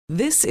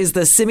This is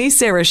the Simi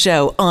Sara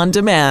Show on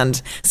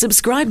demand.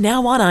 Subscribe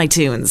now on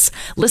iTunes.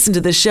 Listen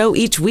to the show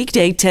each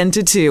weekday 10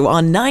 to 2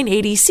 on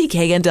 980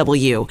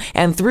 CKNW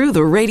and through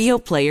the Radio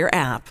Player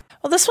app.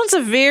 Well, this one's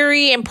a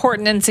very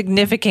important and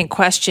significant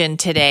question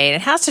today. And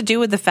it has to do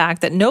with the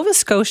fact that Nova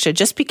Scotia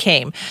just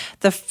became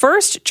the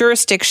first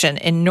jurisdiction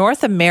in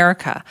North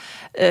America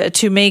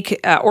to make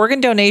organ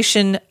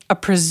donation a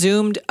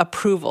presumed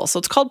approval. So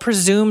it's called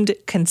presumed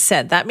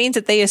consent. That means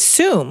that they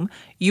assume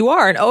you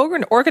are an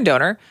organ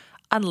donor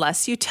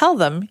unless you tell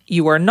them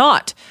you are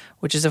not,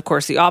 which is, of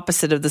course, the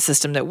opposite of the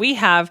system that we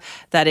have.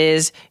 That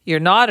is,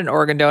 you're not an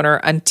organ donor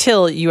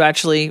until you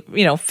actually,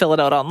 fill it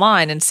out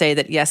online and say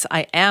that, yes,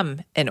 I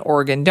am an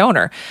organ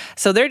donor.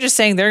 So they're just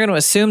saying they're going to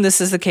assume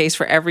this is the case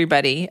for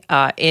everybody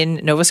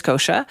in Nova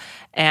Scotia.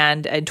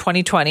 And in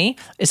 2020,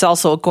 it's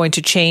also going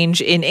to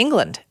change in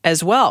England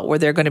as well, where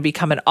they're going to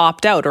become an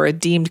opt-out or a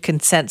deemed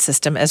consent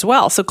system as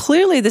well. So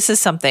clearly, this is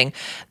something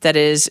that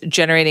is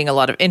generating a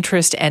lot of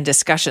interest and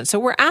discussion. So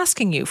we're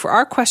asking you for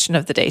our question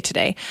of the day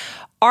today.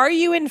 Are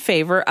you in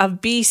favor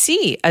of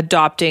BC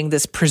adopting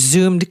this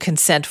presumed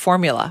consent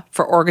formula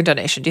for organ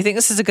donation? Do you think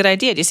this is a good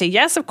idea? Do you say,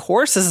 yes, of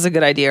course, this is a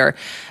good idea? Or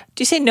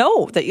do you say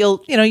no, that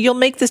you'll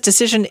make this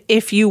decision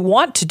if you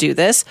want to do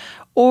this?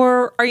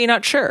 Or are you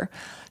not sure?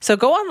 So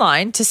go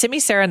online to Simi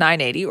Sara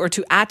 980 or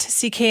to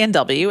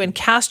 @CKNW and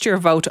cast your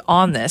vote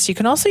on this. You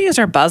can also use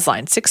our buzz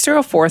line,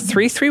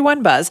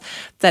 604-331-BUZZ.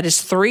 That is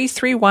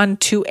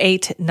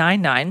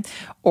 331-2899.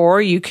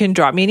 Or you can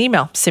drop me an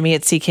email,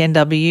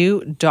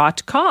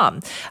 simi@cknw.com.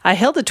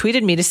 Hilda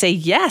tweeted me to say,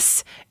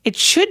 yes, it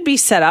should be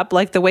set up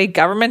like the way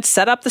governments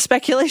set up the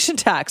speculation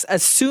tax.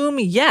 Assume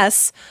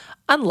yes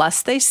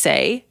unless they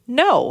say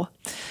no.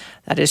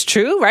 That is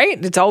true, right?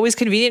 It's always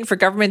convenient for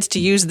governments to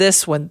use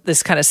this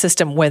kind of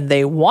system when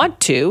they want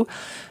to.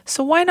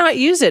 So why not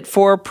use it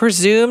for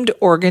presumed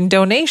organ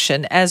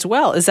donation as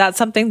well? Is that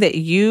something that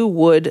you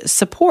would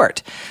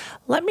support?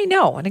 Let me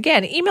know. And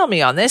again, email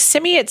me on this,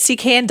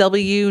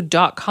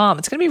 simi@cknw.com.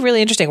 It's going to be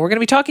really interesting. We're going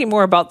to be talking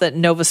more about the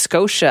Nova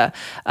Scotia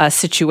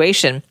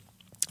situation.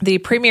 The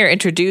Premier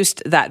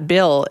introduced that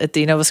bill at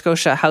the Nova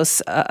Scotia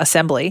House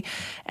Assembly,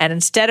 and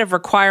instead of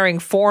requiring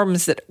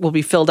forms that will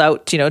be filled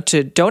out,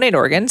 to donate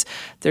organs,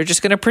 they're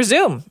just going to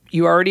presume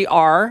you already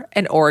are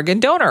an organ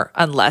donor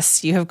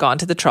unless you have gone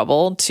to the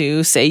trouble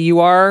to say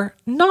you are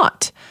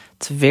not.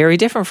 It's very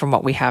different from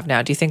what we have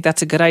now. Do you think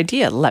that's a good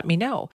idea? Let me know.